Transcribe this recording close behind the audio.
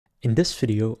In this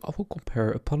video, I will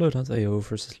compare Apollo.io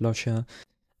versus Lusha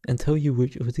and tell you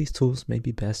which of these tools may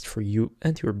be best for you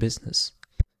and your business.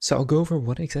 So I'll go over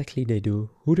what exactly they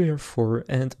do, who they are for,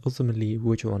 and ultimately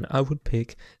which one I would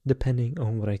pick depending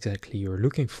on what exactly you're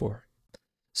looking for.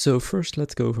 So first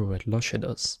let's go over what Lusha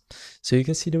does. So you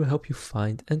can see they will help you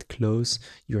find and close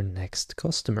your next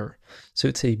customer. So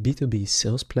it's a B2B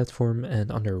sales platform,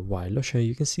 and under Why Lusha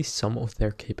you can see some of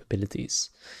their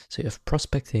capabilities. So you have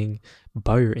prospecting,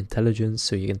 buyer intelligence,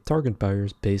 so you can target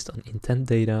buyers based on intent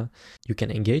data. You can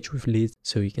engage with leads,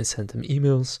 so you can send them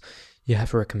emails. You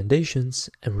have recommendations,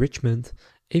 enrichment,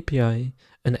 API,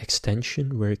 an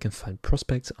extension where you can find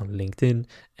prospects on LinkedIn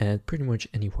and pretty much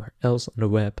anywhere else on the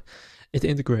web. It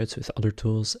integrates with other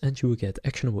tools and you will get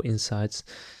actionable insights,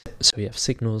 so you have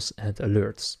signals and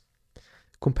alerts.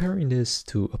 Comparing this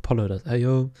to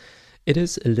Apollo.io, it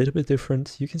is a little bit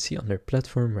different. You can see on their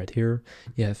platform right here,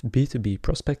 you have B2B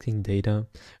prospecting data,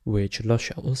 which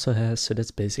Lusha also has, so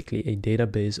that's basically a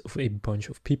database of a bunch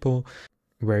of people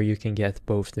where you can get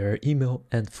both their email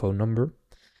and phone number.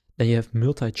 Then you have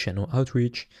multi-channel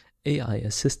outreach, AI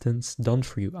assistance done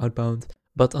for you outbound,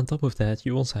 but on top of that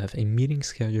you also have a meeting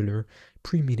scheduler,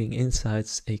 pre-meeting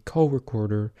insights, a call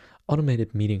recorder,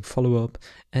 automated meeting follow-up,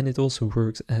 and it also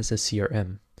works as a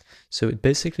CRM. So it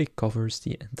basically covers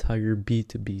the entire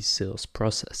B2B sales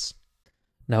process.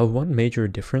 Now, one major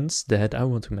difference that I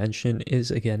want to mention is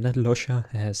again that Lusha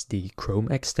has the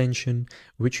Chrome extension,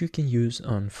 which you can use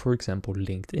on, for example,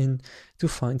 LinkedIn to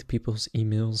find people's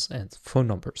emails and phone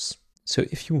numbers. So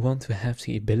if you want to have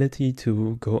the ability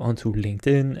to go onto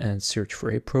LinkedIn and search for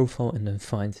a profile and then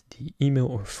find the email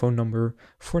or phone number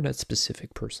for that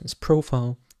specific person's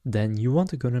profile, then you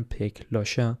want to go and pick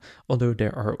Lusha, although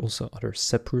there are also other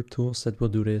separate tools that will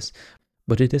do this.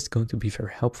 But it is going to be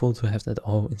very helpful to have that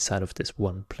all inside of this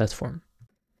one platform.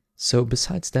 So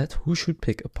besides that, who should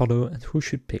pick Apollo and who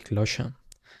should pick Lusha?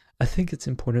 I think it's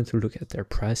important to look at their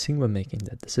pricing when making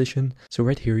that decision. So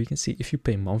right here you can see if you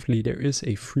pay monthly, there is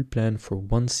a free plan for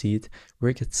one seat where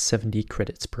you get 70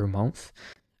 credits per month.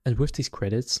 And with these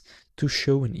credits, to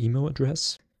show an email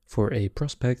address for a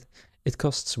prospect, it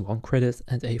costs 1 credit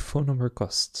and a phone number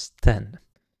costs 10.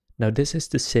 Now this is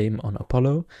the same on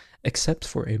Apollo, except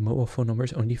for a mobile phone number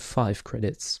is only 5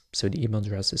 credits, so the email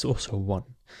address is also 1.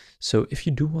 So if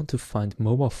you do want to find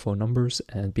mobile phone numbers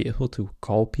and be able to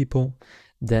call people,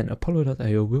 then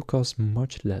Apollo.io will cost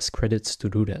much less credits to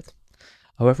do that.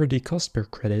 However, the cost per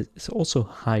credit is also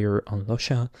higher on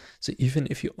Lusha, so even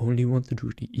if you only want to do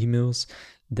the emails,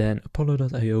 then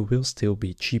Apollo.io will still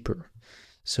be cheaper.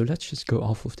 So let's just go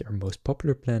off of their most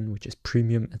popular plan, which is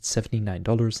premium at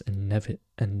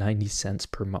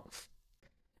 $79.90 per month.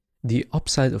 The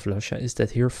upside of Lusha is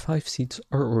that here 5 seats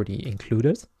are already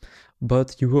included,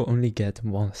 but you will only get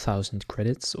 1000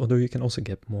 credits, although you can also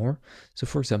get more. So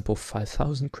for example,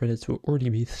 5000 credits will already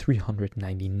be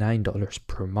 $399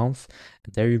 per month,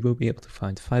 and there you will be able to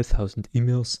find 5000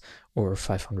 emails or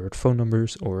 500 phone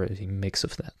numbers or a mix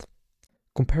of that.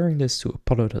 Comparing this to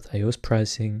Apollo.io's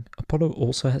pricing, Apollo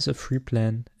also has a free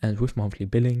plan, and with monthly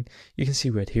billing, you can see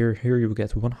right here you will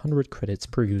get 100 credits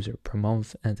per user per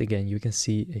month, and again you can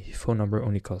see a phone number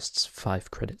only costs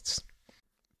 5 credits.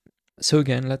 So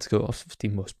again, let's go off of the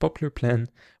most popular plan,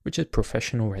 which is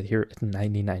professional right here at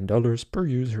 $99 per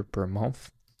user per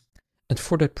month. And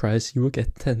for that price, you will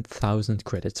get 10,000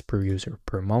 credits per user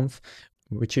per month,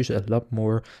 which is a lot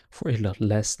more for a lot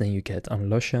less than you get on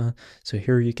Lusha. So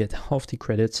here you get half the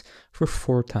credits for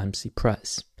 4 times the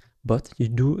price. But you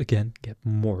do again get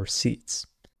more seats.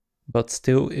 But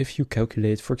still, if you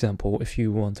calculate, for example, if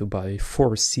you want to buy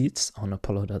 4 seats on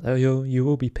Apollo.io, you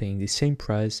will be paying the same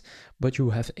price, but you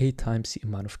have 8 times the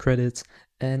amount of credits,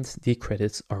 and the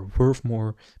credits are worth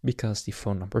more because the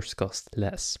phone numbers cost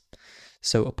less.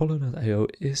 So Apollo.io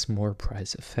is more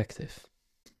price effective.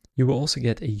 You will also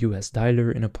get a US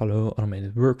dialer in Apollo,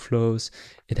 automated workflows.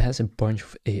 It has a bunch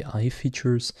of AI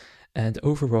features, and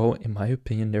overall, in my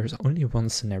opinion, there's only one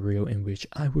scenario in which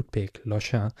I would pick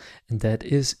Lusha, and that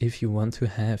is if you want to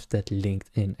have that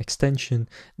LinkedIn extension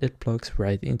that plugs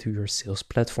right into your sales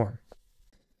platform.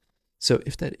 So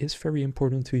if that is very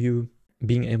important to you,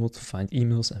 being able to find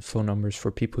emails and phone numbers for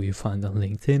people you find on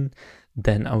LinkedIn,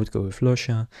 then I would go with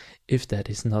Lusha. If that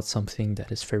is not something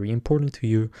that is very important to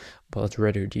you, but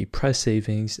rather the price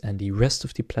savings and the rest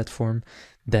of the platform,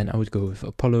 then I would go with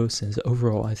Apollo, since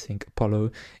overall I think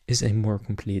Apollo is a more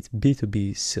complete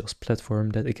B2B sales platform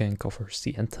that again covers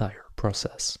the entire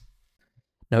process.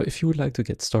 Now, if you would like to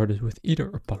get started with either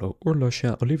Apollo or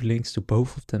Lusha, I'll leave links to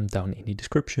both of them down in the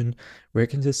description, where you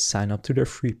can just sign up to their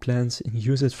free plans and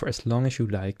use it for as long as you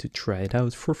like to try it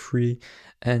out for free,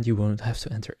 and you won't have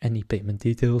to enter any payment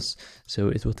details, so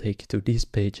it will take you to these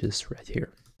pages right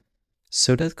here.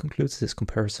 So that concludes this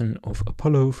comparison of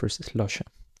Apollo versus Lusha.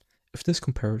 If this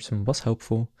comparison was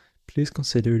helpful, please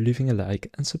consider leaving a like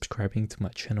and subscribing to my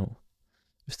channel.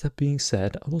 With that being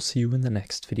said, I will see you in the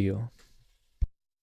next video.